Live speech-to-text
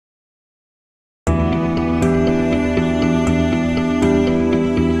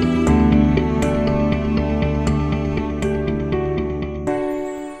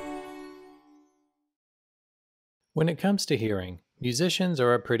When it comes to hearing, musicians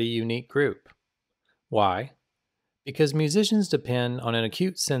are a pretty unique group. Why? Because musicians depend on an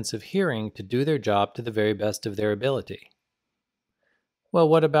acute sense of hearing to do their job to the very best of their ability. Well,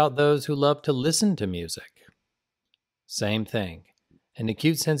 what about those who love to listen to music? Same thing. An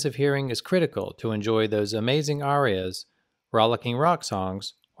acute sense of hearing is critical to enjoy those amazing arias, rollicking rock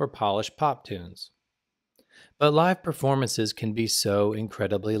songs, or polished pop tunes. But live performances can be so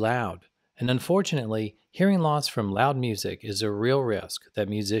incredibly loud, and unfortunately, hearing loss from loud music is a real risk that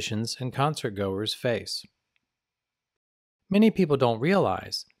musicians and concertgoers face. Many people don't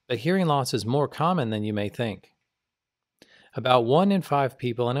realize that hearing loss is more common than you may think. About 1 in 5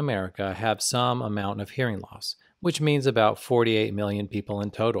 people in America have some amount of hearing loss, which means about 48 million people in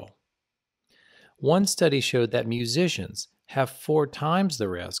total. One study showed that musicians have 4 times the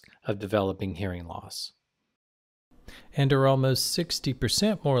risk of developing hearing loss, and are almost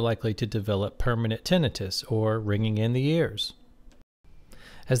 60% more likely to develop permanent tinnitus or ringing in the ears.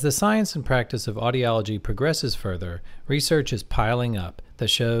 As the science and practice of audiology progresses further, research is piling up that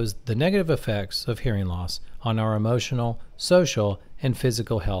shows the negative effects of hearing loss on our emotional, social, and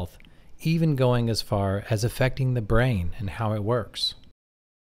physical health, even going as far as affecting the brain and how it works.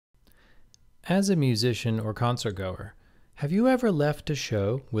 As a musician or concertgoer, have you ever left a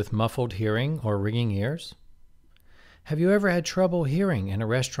show with muffled hearing or ringing ears? Have you ever had trouble hearing in a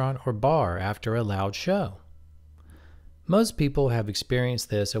restaurant or bar after a loud show? Most people have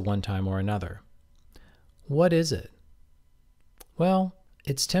experienced this at one time or another. What is it? Well,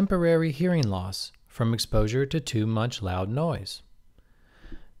 it's temporary hearing loss from exposure to too much loud noise.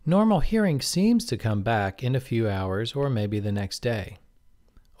 Normal hearing seems to come back in a few hours or maybe the next day.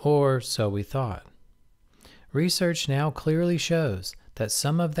 Or so we thought. Research now clearly shows that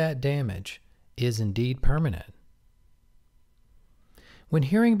some of that damage is indeed permanent. When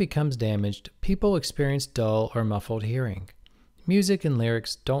hearing becomes damaged, people experience dull or muffled hearing. Music and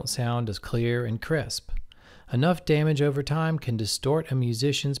lyrics don't sound as clear and crisp. Enough damage over time can distort a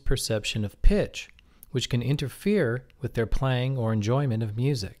musician's perception of pitch, which can interfere with their playing or enjoyment of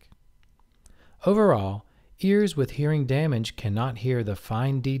music. Overall, ears with hearing damage cannot hear the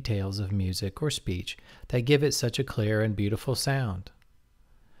fine details of music or speech that give it such a clear and beautiful sound.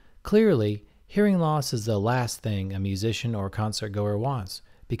 Clearly, hearing loss is the last thing a musician or concertgoer wants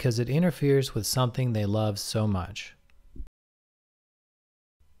because it interferes with something they love so much.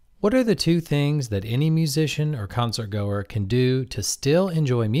 What are the 2 things that any musician or concertgoer can do to still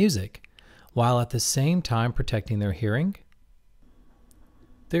enjoy music while at the same time protecting their hearing?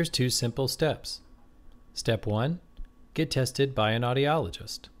 There's 2 simple steps. Step 1, get tested by an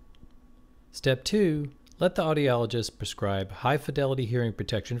audiologist. Step 2, let the audiologist prescribe high-fidelity hearing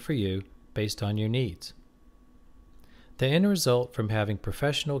protection for you based on your needs. The end result from having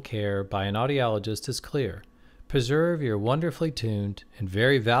professional care by an audiologist is clear. Preserve your wonderfully tuned and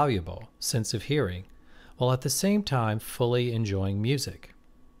very valuable sense of hearing while at the same time fully enjoying music.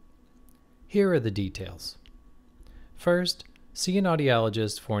 Here are the details. First, see an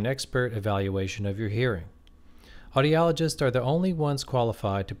audiologist for an expert evaluation of your hearing. Audiologists are the only ones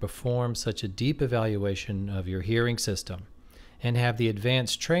qualified to perform such a deep evaluation of your hearing system and have the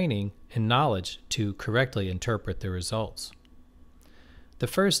advanced training and knowledge to correctly interpret the results. The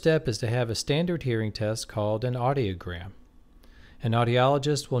first step is to have a standard hearing test called an audiogram. An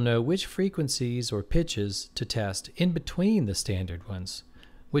audiologist will know which frequencies or pitches to test in between the standard ones,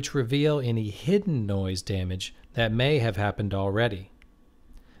 which reveal any hidden noise damage that may have happened already.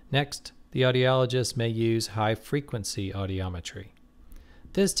 Next, the audiologist may use high-frequency audiometry.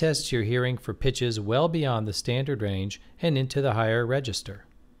 This tests your hearing for pitches well beyond the standard range and into the higher register.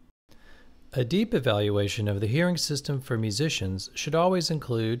 A deep evaluation of the hearing system for musicians should always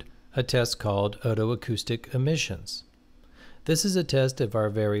include a test called otoacoustic emissions. This is a test of our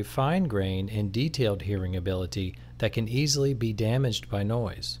very fine-grained and detailed hearing ability that can easily be damaged by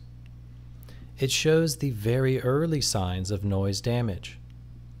noise. It shows the very early signs of noise damage.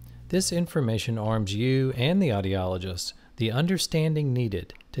 This information arms you and the audiologist the understanding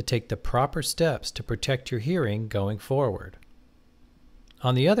needed to take the proper steps to protect your hearing going forward.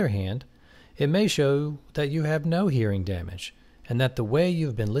 On the other hand, it may show that you have no hearing damage and that the way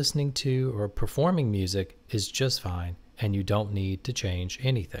you've been listening to or performing music is just fine and you don't need to change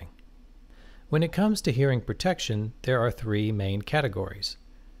anything. When it comes to hearing protection, there are 3 main categories.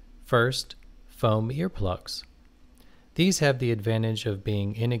 First, foam earplugs. These have the advantage of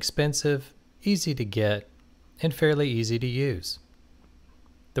being inexpensive, easy to get, and fairly easy to use.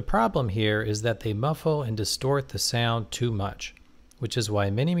 The problem here is that they muffle and distort the sound too much, which is why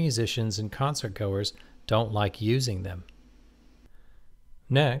many musicians and concertgoers don't like using them.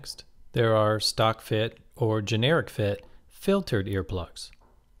 Next, There are stock fit or generic fit filtered earplugs.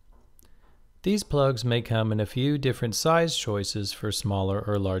 These plugs may come in a few different size choices for smaller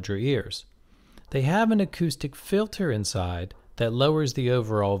or larger ears. They have an acoustic filter inside that lowers the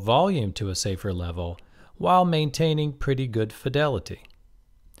overall volume to a safer level while maintaining pretty good fidelity.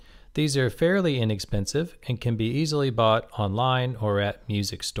 These are fairly inexpensive and can be easily bought online or at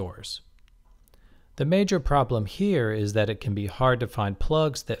music stores. The major problem here is that it can be hard to find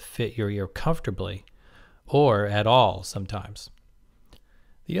plugs that fit your ear comfortably, or at all sometimes.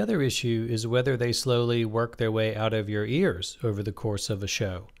 The other issue is whether they slowly work their way out of your ears over the course of a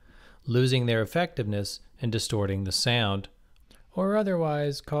show, losing their effectiveness and distorting the sound, or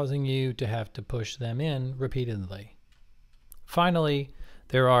otherwise causing you to have to push them in repeatedly. Finally,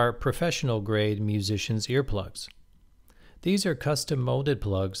 there are professional-grade musicians' earplugs. These are custom-molded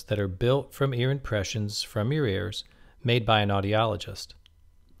plugs that are built from ear impressions from your ears, made by an audiologist.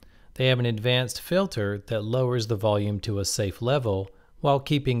 They have an advanced filter that lowers the volume to a safe level while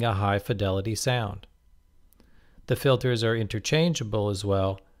keeping a high-fidelity sound. The filters are interchangeable as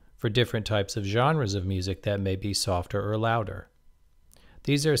well for different types of genres of music that may be softer or louder.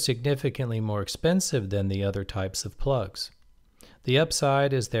 These are significantly more expensive than the other types of plugs. The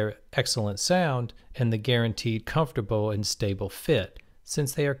upside is their excellent sound and the guaranteed comfortable and stable fit,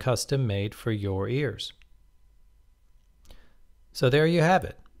 since they are custom made for your ears. So there you have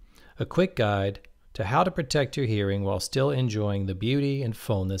it, a quick guide to how to protect your hearing while still enjoying the beauty and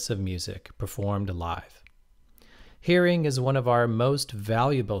fullness of music performed live. Hearing is one of our most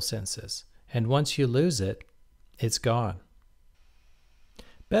valuable senses, and once you lose it, it's gone.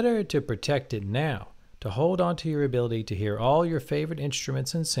 Better to protect it now, to hold on to your ability to hear all your favorite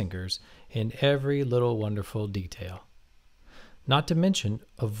instruments and singers in every little wonderful detail. Not to mention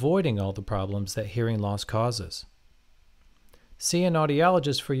avoiding all the problems that hearing loss causes. See an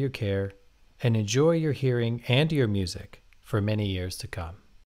audiologist for your care and enjoy your hearing and your music for many years to come.